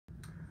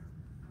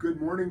Good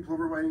morning,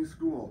 Plover Whiting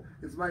School.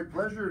 It's my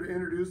pleasure to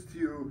introduce to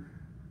you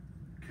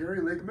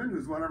Carrie Lakeman,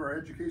 who's one of our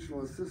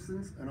educational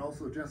assistants, and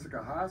also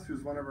Jessica Haas,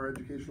 who's one of our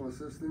educational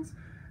assistants.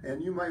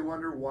 And you might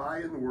wonder, why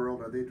in the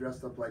world are they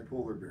dressed up like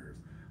polar bears?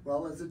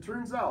 Well, as it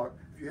turns out,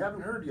 if you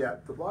haven't heard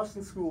yet, the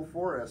Boston School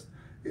Forest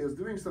is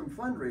doing some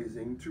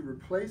fundraising to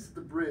replace the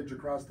bridge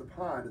across the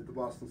pond at the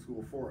Boston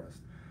School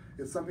Forest.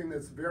 It's something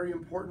that's very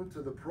important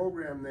to the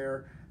program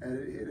there, and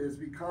it has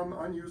become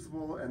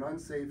unusable and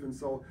unsafe, and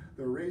so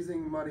they're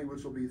raising money,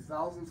 which will be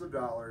thousands of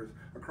dollars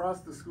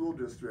across the school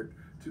district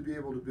to be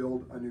able to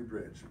build a new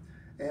bridge.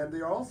 And they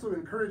are also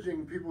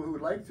encouraging people who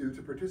would like to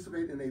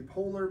participate in a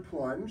polar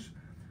plunge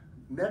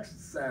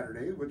next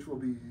Saturday, which will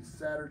be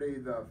Saturday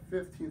the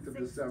 15th of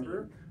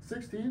December.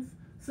 16th?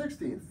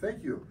 16th,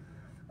 thank you.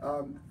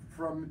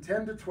 From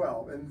 10 to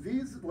 12, and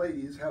these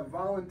ladies have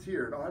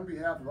volunteered on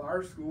behalf of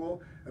our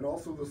school and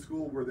also the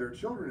school where their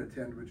children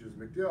attend, which is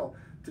McDill,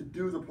 to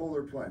do the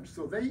polar plunge.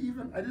 So I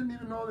didn't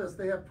even know this,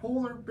 they have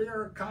polar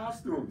bear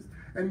costumes,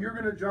 and you're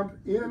going to jump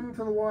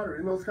into the water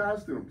in those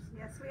costumes.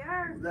 Yes, we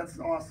are. That's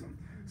awesome.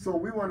 So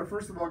we want to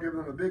first of all give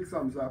them a big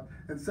thumbs up,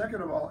 and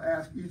second of all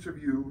ask each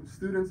of you,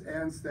 students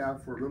and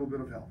staff, for a little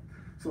bit of help.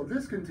 So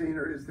this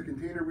container is the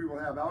container we will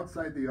have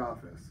outside the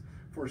office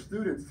for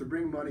students to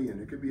bring money in.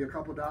 It could be a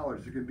couple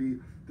dollars. It could be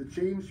the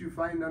change you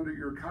find under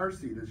your car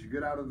seat as you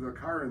get out of the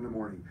car in the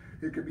morning.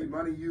 It could be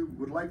money you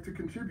would like to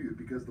contribute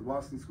because the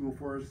Boston School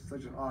Forest is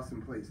such an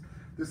awesome place.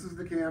 This is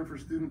the can for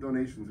student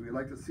donations. We'd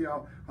like to see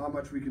how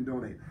much we can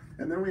donate.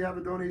 And then we have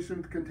a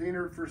donation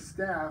container for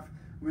staff,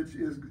 which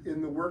is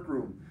in the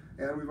workroom.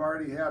 And we've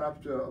already had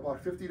up to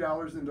about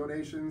 $50 in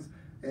donations.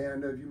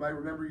 And if you might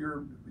remember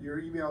your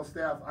email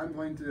staff, I'm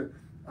going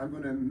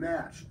to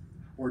match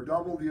or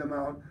double the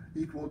amount,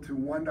 equal to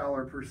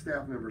 $1 per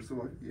staff member.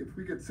 So if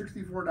we get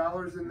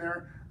 $64 in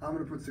there, I'm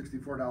going to put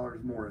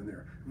 $64 more in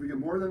there. If we get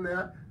more than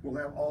that,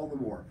 we'll have all the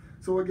more.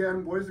 So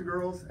again, boys and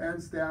girls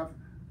and staff,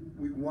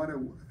 we want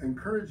to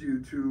encourage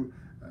you to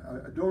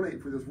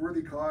donate for this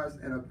worthy cause,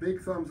 and a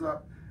big thumbs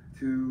up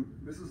to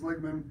Mrs.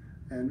 Ligman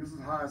and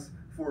Mrs. Haas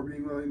for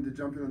being willing to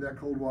jump into that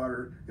cold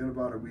water in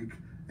about a week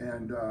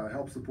and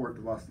help support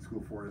the Boston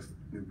School Forest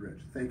new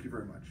bridge. Thank you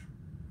very much.